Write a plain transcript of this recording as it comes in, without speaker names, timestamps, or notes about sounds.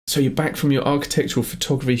So you're back from your architectural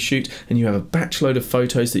photography shoot and you have a batch load of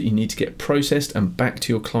photos that you need to get processed and back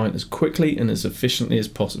to your client as quickly and as efficiently as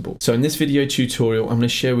possible. So in this video tutorial, I'm going to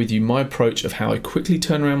share with you my approach of how I quickly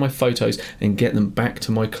turn around my photos and get them back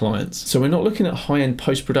to my clients. So we're not looking at high-end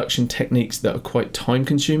post-production techniques that are quite time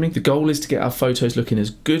consuming. The goal is to get our photos looking as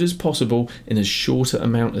good as possible in as short an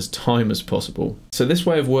amount of time as possible. So this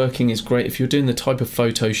way of working is great if you're doing the type of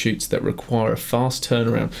photo shoots that require a fast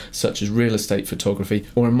turnaround, such as real estate photography,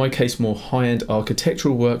 or in my case more high-end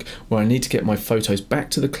architectural work where I need to get my photos back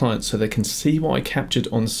to the client so they can see what I captured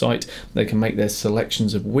on site. They can make their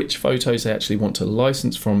selections of which photos they actually want to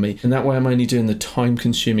license from me, and that way I'm only doing the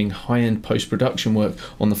time-consuming high-end post-production work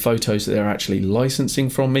on the photos that they're actually licensing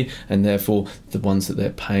from me, and therefore the ones that they're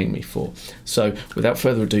paying me for. So without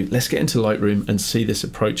further ado, let's get into Lightroom and see this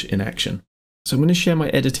approach in action. So I'm going to share my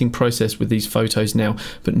editing process with these photos now,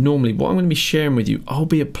 but normally what I'm going to be sharing with you, I'll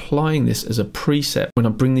be applying this as a preset when I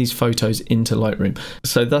bring these photos into Lightroom.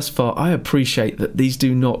 So thus far, I appreciate that these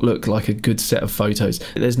do not look like a good set of photos.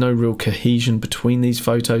 There's no real cohesion between these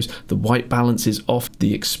photos. The white balance is off,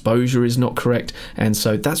 the exposure is not correct, and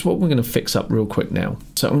so that's what we're going to fix up real quick now.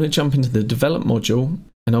 So I'm going to jump into the develop module,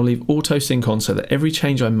 and I'll leave auto sync on so that every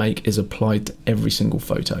change I make is applied to every single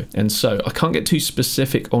photo. And so I can't get too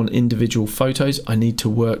specific on individual photos. I need to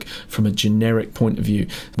work from a generic point of view,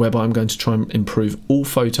 whereby I'm going to try and improve all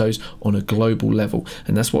photos on a global level.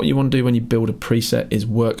 And that's what you want to do when you build a preset, is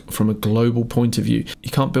work from a global point of view.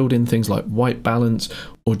 You can't build in things like white balance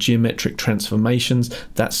or geometric transformations.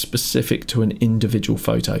 That's specific to an individual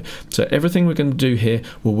photo. So everything we're going to do here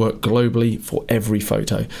will work globally for every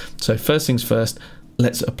photo. So first things first,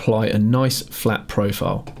 let's apply a nice flat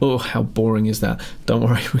profile. Oh, how boring is that? Don't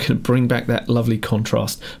worry, we're going to bring back that lovely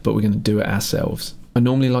contrast, but we're going to do it ourselves. I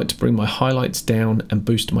normally like to bring my highlights down and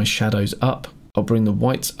boost my shadows up. I'll bring the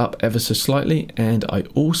whites up ever so slightly, and I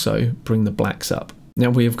also bring the blacks up. Now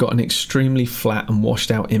we have got an extremely flat and washed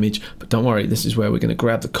out image, but don't worry, this is where we're going to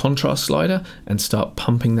grab the contrast slider and start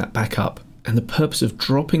pumping that back up. And the purpose of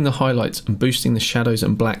dropping the highlights and boosting the shadows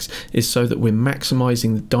and blacks is so that we're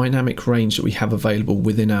maximizing the dynamic range that we have available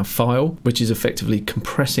within our file, which is effectively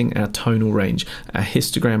compressing our tonal range. Our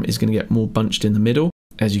histogram is going to get more bunched in the middle,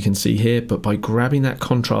 as you can see here, but by grabbing that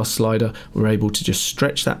contrast slider, we're able to just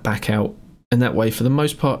stretch that back out. And that way, for the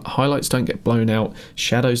most part, highlights don't get blown out,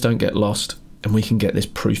 shadows don't get lost, and we can get this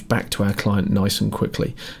proof back to our client nice and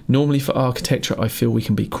quickly. Normally for architecture, I feel we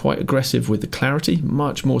can be quite aggressive with the clarity,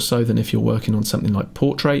 much more so than if you're working on something like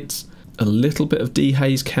portraits. A little bit of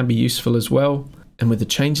dehaze can be useful as well. And with the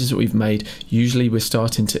changes that we've made, usually we're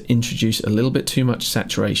starting to introduce a little bit too much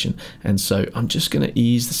saturation. And so I'm just going to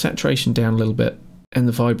ease the saturation down a little bit, and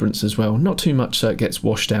the vibrance as well, not too much so it gets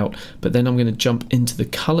washed out. But then I'm going to jump into the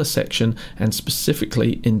color section and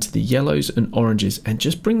specifically into the yellows and oranges and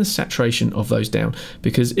just bring the saturation of those down,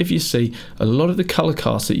 because if you see a lot of the color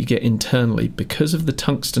casts that you get internally, because of the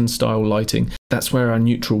tungsten style lighting, that's where our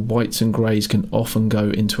neutral whites and greys can often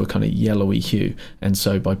go into a kind of yellowy hue. And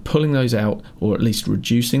so by pulling those out, or at least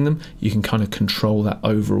reducing them, you can kind of control that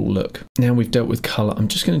overall look. Now we've dealt with color, I'm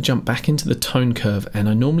just going to jump back into the tone curve, and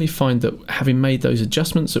I normally find that having made those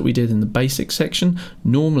adjustments that we did in the basic section,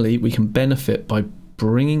 normally we can benefit by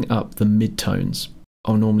bringing up the midtones.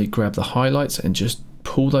 I'll normally grab the highlights and just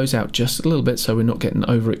pull those out just a little bit so we're not getting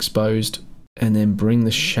overexposed, and then bring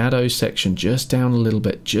the shadow section just down a little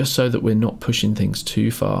bit, just so that we're not pushing things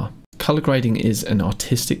too far. Color grading is an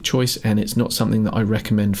artistic choice, and it's not something that I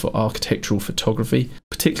recommend for architectural photography,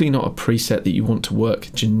 particularly not a preset that you want to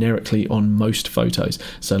work generically on most photos.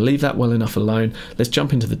 So leave that well enough alone. Let's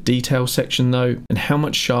jump into the detail section though, and how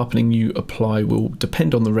much sharpening you apply will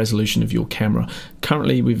depend on the resolution of your camera.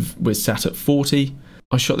 Currently we're sat at 40.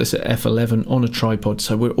 I shot this at f11 on a tripod,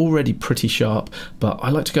 so we're already pretty sharp, but I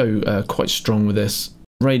like to go quite strong with this.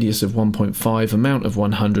 Radius of 1.5, amount of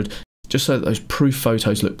 100, just so that those proof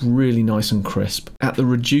photos look really nice and crisp. At the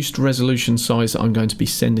reduced resolution size that I'm going to be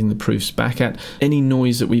sending the proofs back at, any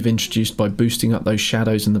noise that we've introduced by boosting up those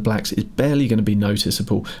shadows and the blacks is barely going to be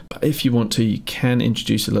noticeable. But if you want to, you can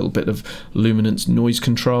introduce a little bit of luminance noise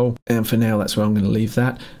control, and for now that's where I'm going to leave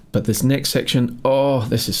that. But this next section, oh,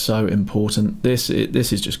 this is so important. This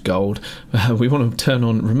is just gold. We want to turn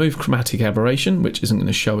on remove chromatic aberration, which isn't going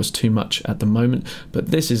to show us too much at the moment, but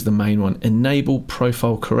this is the main one. Enable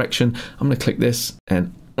profile correction. I'm going to click this,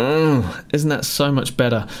 and isn't that so much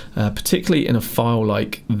better, particularly in a file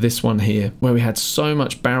like this one here, where we had so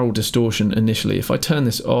much barrel distortion initially. If I turn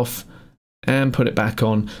this off, and put it back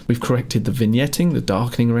on. We've corrected the vignetting, the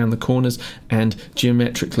darkening around the corners, and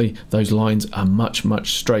geometrically those lines are much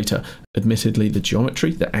straighter. Admittedly, the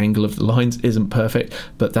geometry, the angle of the lines isn't perfect,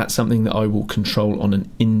 but that's something that I will control on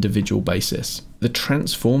an individual basis. The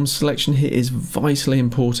transform selection here is vitally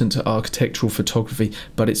important to architectural photography,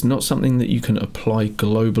 but it's not something that you can apply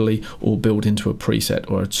globally or build into a preset,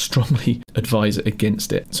 or I'd strongly advise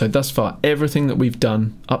against it. So thus far, everything that we've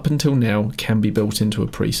done up until now can be built into a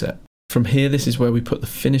preset. From here, this is where we put the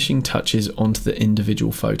finishing touches onto the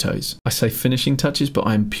individual photos. I say finishing touches, but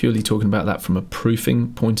I'm purely talking about that from a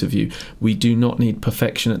proofing point of view. We do not need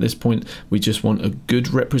perfection at this point. We just want a good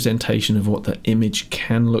representation of what the image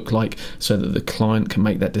can look like so that the client can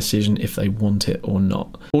make that decision if they want it or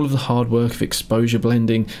not. All of the hard work of exposure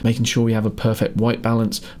blending, making sure we have a perfect white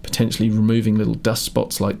balance, potentially removing little dust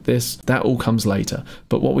spots like this, that all comes later.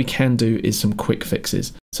 But what we can do is some quick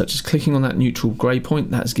fixes, such as clicking on that neutral grey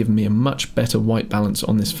point. That has given me a much better white balance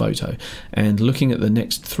on this photo. And looking at the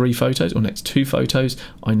next 3 photos, or next 2 photos,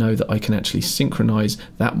 I know that I can actually synchronize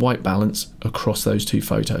that white balance across those 2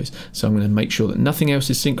 photos. So I'm going to make sure that nothing else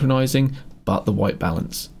is synchronizing but the white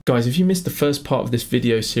balance. Guys, if you missed the first part of this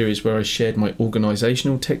video series where I shared my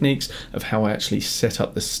organizational techniques of how I actually set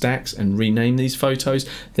up the stacks and rename these photos,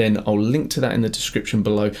 then I'll link to that in the description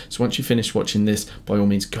below. So once you finish watching this, by all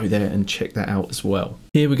means go there and check that out as well.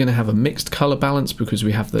 Here we're going to have a mixed color balance because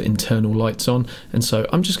we have the internal lights on, and so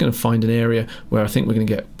I'm just going to find an area where I think we're going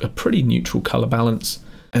to get a pretty neutral color balance,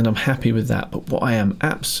 and I'm happy with that. But what I am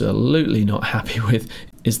absolutely not happy with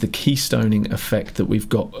is the keystoning effect that we've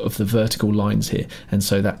got of the vertical lines here, and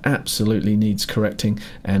so that absolutely needs correcting.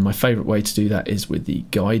 And my favorite way to do that is with the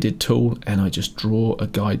guided tool, and I just draw a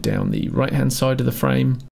guide down the right hand side of the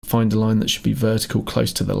frame, find a line that should be vertical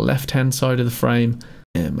close to the left hand side of the frame,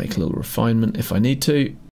 and make a little refinement if I need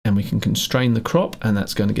to, and we can constrain the crop, and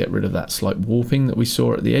that's going to get rid of that slight warping that we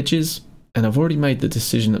saw at the edges. And I've already made the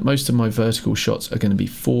decision that most of my vertical shots are going to be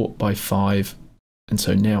 4:5, and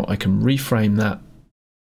so now I can reframe that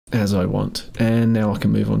as I want. And now I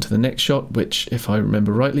can move on to the next shot, which, if I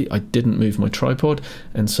remember rightly, I didn't move my tripod,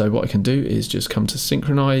 and so what I can do is just come to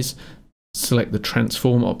synchronize, select the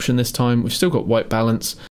transform option this time. We've still got white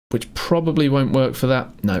balance, which probably won't work for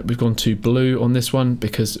that. No, we've gone to blue on this one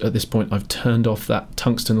because at this point I've turned off that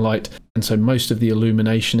tungsten light, and so most of the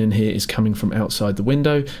illumination in here is coming from outside the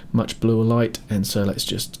window, much bluer light, and so let's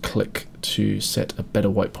just click to set a better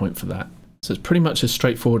white point for that. So it's pretty much as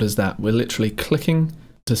straightforward as that. We're literally clicking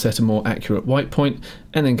to set a more accurate white point,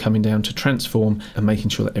 and then coming down to transform and making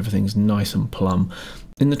sure that everything's nice and plumb.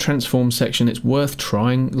 In the transform section, it's worth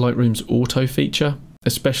trying Lightroom's auto feature,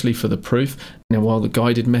 especially for the proof. Now, while the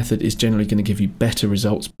guided method is generally going to give you better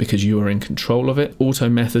results because you are in control of it, auto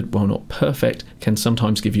method, while not perfect, can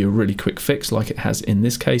sometimes give you a really quick fix like it has in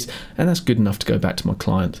this case, and that's good enough to go back to my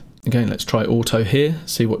client. Again, let's try auto here,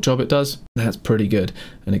 see what job it does. That's pretty good.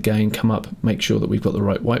 And again, come up, make sure that we've got the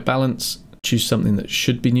right white balance, choose something that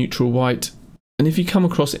should be neutral white. And if you come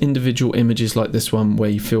across individual images like this one where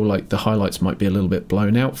you feel like the highlights might be a little bit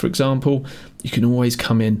blown out, for example, you can always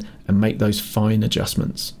come in and make those fine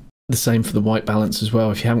adjustments. The same for the white balance as well.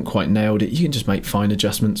 If you haven't quite nailed it, you can just make fine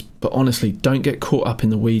adjustments. But honestly, don't get caught up in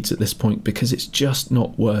the weeds at this point because it's just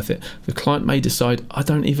not worth it. The client may decide, I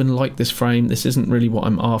don't even like this frame, this isn't really what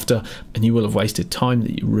I'm after, and you will have wasted time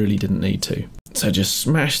that you really didn't need to. So just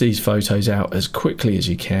smash these photos out as quickly as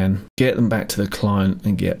you can, get them back to the client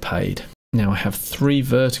and get paid. Now I have 3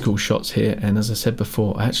 vertical shots here, and as I said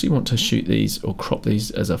before, I actually want to shoot these or crop these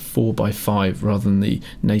as a 4:5 rather than the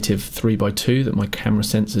native 3:2 that my camera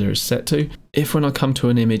sensor is set to. If when I come to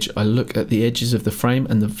an image, I look at the edges of the frame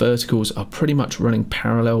and the verticals are pretty much running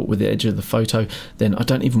parallel with the edge of the photo, then I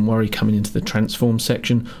don't even worry coming into the transform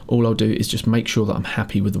section. All I'll do is just make sure that I'm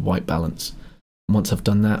happy with the white balance. And once I've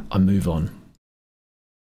done that, I move on.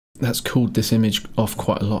 That's cooled this image off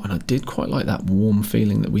quite a lot, and I did quite like that warm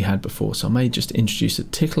feeling that we had before, so I may just introduce a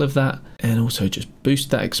tickle of that and also just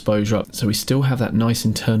boost that exposure up so we still have that nice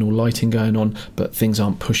internal lighting going on, but things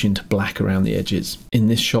aren't pushing to black around the edges. In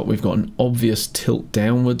this shot we've got an obvious tilt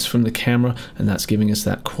downwards from the camera, and that's giving us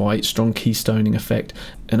that quite strong keystoning effect.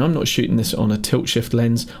 And I'm not shooting this on a tilt shift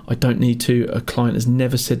lens. I don't need to. A client has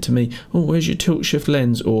never said to me, oh, where's your tilt shift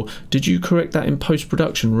lens? Or did you correct that in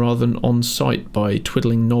post-production rather than on site by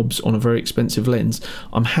twiddling knobs on a very expensive lens?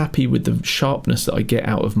 I'm happy with the sharpness that I get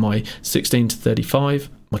out of my 16-35.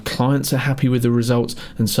 My clients are happy with the results,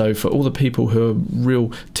 and so for all the people who are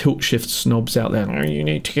real tilt shift snobs out there, oh, you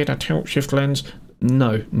need to get a tilt shift lens.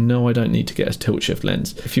 No, I don't need to get a tilt shift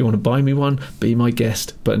lens. If you want to buy me one, be my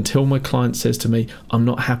guest. But until my client says to me, I'm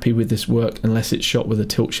not happy with this work unless it's shot with a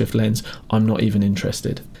tilt shift lens, I'm not even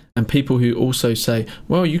interested. And people who also say,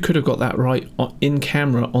 well, you could have got that right in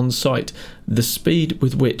camera on site. The speed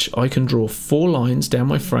with which I can draw 4 lines down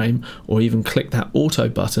my frame or even click that auto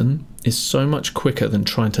button is so much quicker than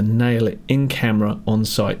trying to nail it in camera on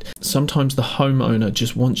site. Sometimes the homeowner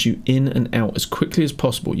just wants you in and out as quickly as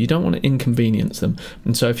possible. You don't want to inconvenience them.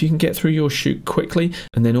 And so if you can get through your shoot quickly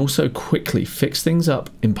and then also quickly fix things up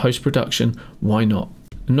in post-production, why not?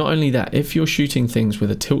 Not only that, if you're shooting things with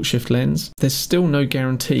a tilt shift lens, there's still no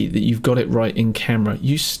guarantee that you've got it right in camera.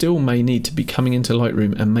 You still may need to be coming into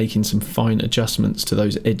Lightroom and making some fine adjustments to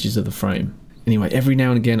those edges of the frame. Anyway, every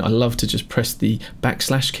now and again, I love to just press the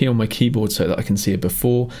 / key on my keyboard so that I can see a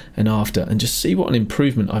before and after and just see what an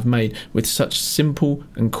improvement I've made with such simple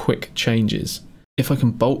and quick changes. If I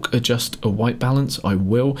can bulk adjust a white balance, I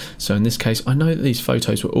will. So in this case, I know that these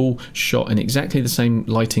photos were all shot in exactly the same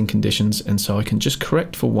lighting conditions, and so I can just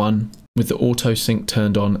correct for one with the auto sync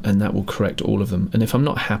turned on, and that will correct all of them. And if I'm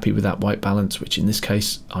not happy with that white balance, which in this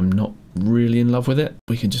case I'm not really in love with it,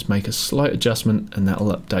 we can just make a slight adjustment and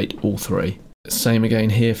that'll update all 3. Same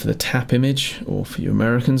again here for the tap image, or for you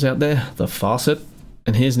Americans out there, the faucet.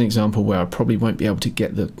 And here's an example where I probably won't be able to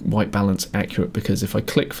get the white balance accurate, because if I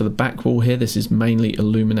click for the back wall here, this is mainly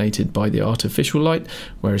illuminated by the artificial light,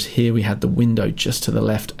 whereas here we had the window just to the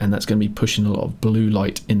left, and that's going to be pushing a lot of blue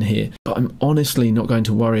light in here. But I'm honestly not going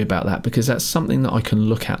to worry about that, because that's something that I can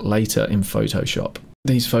look at later in Photoshop.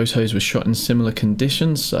 These photos were shot in similar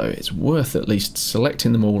conditions, so it's worth at least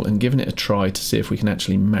selecting them all and giving it a try to see if we can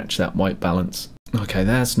actually match that white balance. Okay,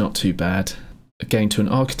 that's not too bad. Again, to an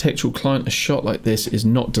architectural client, a shot like this is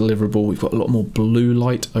not deliverable. We've got a lot more blue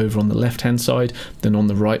light over on the left-hand side than on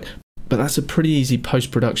the right, but that's a pretty easy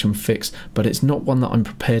post-production fix, but it's not one that I'm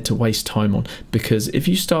prepared to waste time on, because if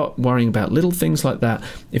you start worrying about little things like that,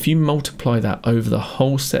 if you multiply that over the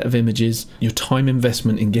whole set of images, your time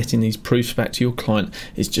investment in getting these proofs back to your client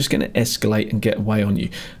is just going to escalate and get away on you.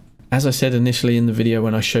 As I said initially in the video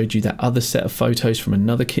when I showed you that other set of photos from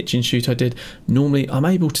another kitchen shoot I did, normally I'm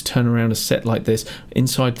able to turn around a set like this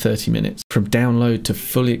inside 30 minutes, from download to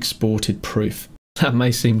fully exported proof. That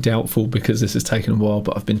may seem doubtful because this has taken a while,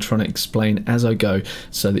 but I've been trying to explain as I go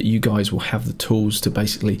so that you guys will have the tools to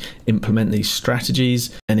basically implement these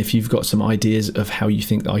strategies. And if you've got some ideas of how you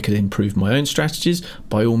think that I could improve my own strategies,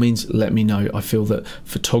 by all means, let me know. I feel that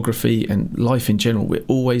photography and life in general, we're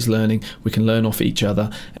always learning. We can learn off each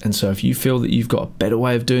other. And so if you feel that you've got a better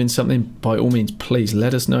way of doing something, by all means, please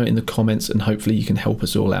let us know in the comments, and hopefully you can help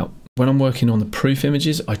us all out. When I'm working on the proof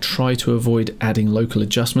images, I try to avoid adding local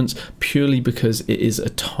adjustments purely because it is a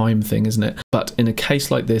time thing, isn't it? But in a case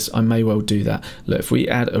like this, I may well do that. Look, if we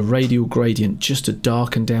add a radial gradient just to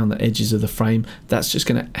darken down the edges of the frame, that's just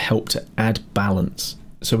going to help to add balance.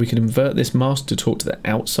 So we can invert this mask to talk to the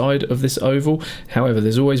outside of this oval. However,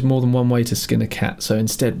 there's always more than one way to skin a cat. So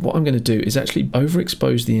instead, what I'm going to do is actually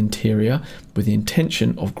overexpose the interior with the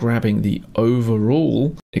intention of grabbing the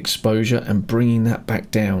overall exposure and bringing that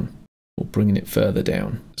back down, or bringing it further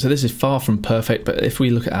down. So this is far from perfect, but if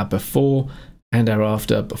we look at our before and our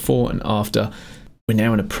after, before and after, we're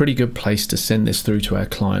now in a pretty good place to send this through to our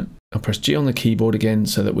client. I'll press G on the keyboard again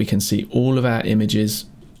so that we can see all of our images.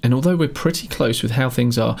 And although we're pretty close with how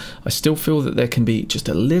things are, I still feel that there can be just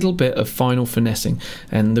a little bit of final finessing.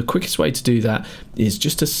 And the quickest way to do that is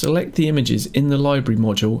just to select the images in the library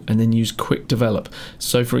module and then use quick develop.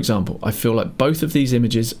 So for example, I feel like both of these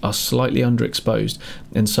images are slightly underexposed.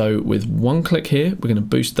 And so with one click here, we're going to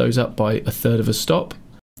boost those up by 1/3 of a stop.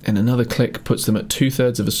 And another click puts them at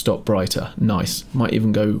 2/3 of a stop brighter. Nice. Might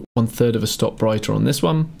even go 1/3 of a stop brighter on this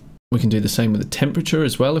one. We can do the same with the temperature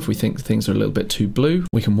as well. If we think things are a little bit too blue,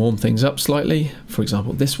 we can warm things up slightly. For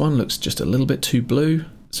example, this one looks just a little bit too blue,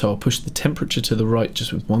 so I'll push the temperature to the right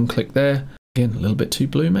just with one click there. Again, a little bit too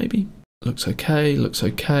blue maybe. Looks okay,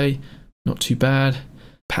 not too bad.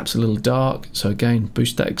 Perhaps a little dark, so again,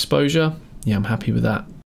 boost that exposure. Yeah, I'm happy with that.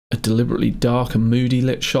 A deliberately dark and moody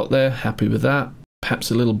lit shot there, happy with that. Perhaps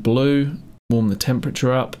a little blue, warm the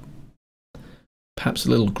temperature up. Perhaps a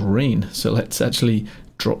little green, so let's actually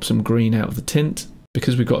drop some green out of the tint.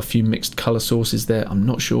 Because we've got a few mixed color sources there, I'm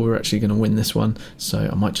not sure we're actually going to win this one, so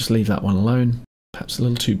I might just leave that one alone. Perhaps a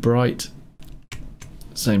little too bright.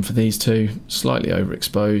 Same for these two, slightly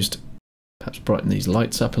overexposed. Perhaps brighten these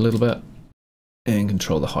lights up a little bit and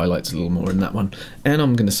control the highlights a little more in that one. And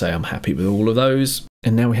I'm going to say I'm happy with all of those.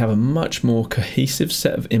 And now we have a much more cohesive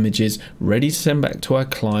set of images ready to send back to our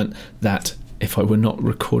client that, if I were not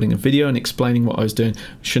recording a video and explaining what I was doing,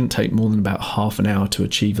 shouldn't take more than about half an hour to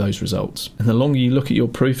achieve those results. And the longer you look at your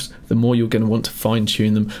proofs, the more you're going to want to fine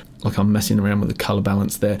tune them. like I'm messing around with the color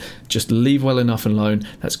balance there. Just leave well enough alone.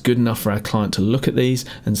 That's good enough for our client to look at these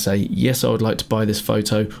and say, yes, I would like to buy this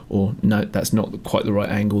photo, or no, that's not quite the right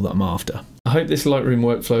angle that I'm after. I hope this Lightroom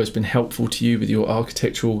workflow has been helpful to you with your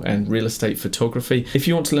architectural and real estate photography. If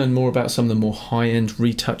you want to learn more about some of the more high-end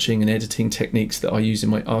retouching and editing techniques that I use in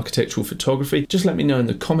my architectural photography, just let me know in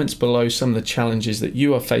the comments below some of the challenges that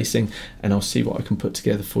you are facing, and I'll see what I can put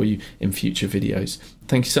together for you in future videos.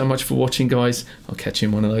 Thank you so much for watching, guys. I'll catch you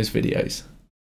in one of those videos.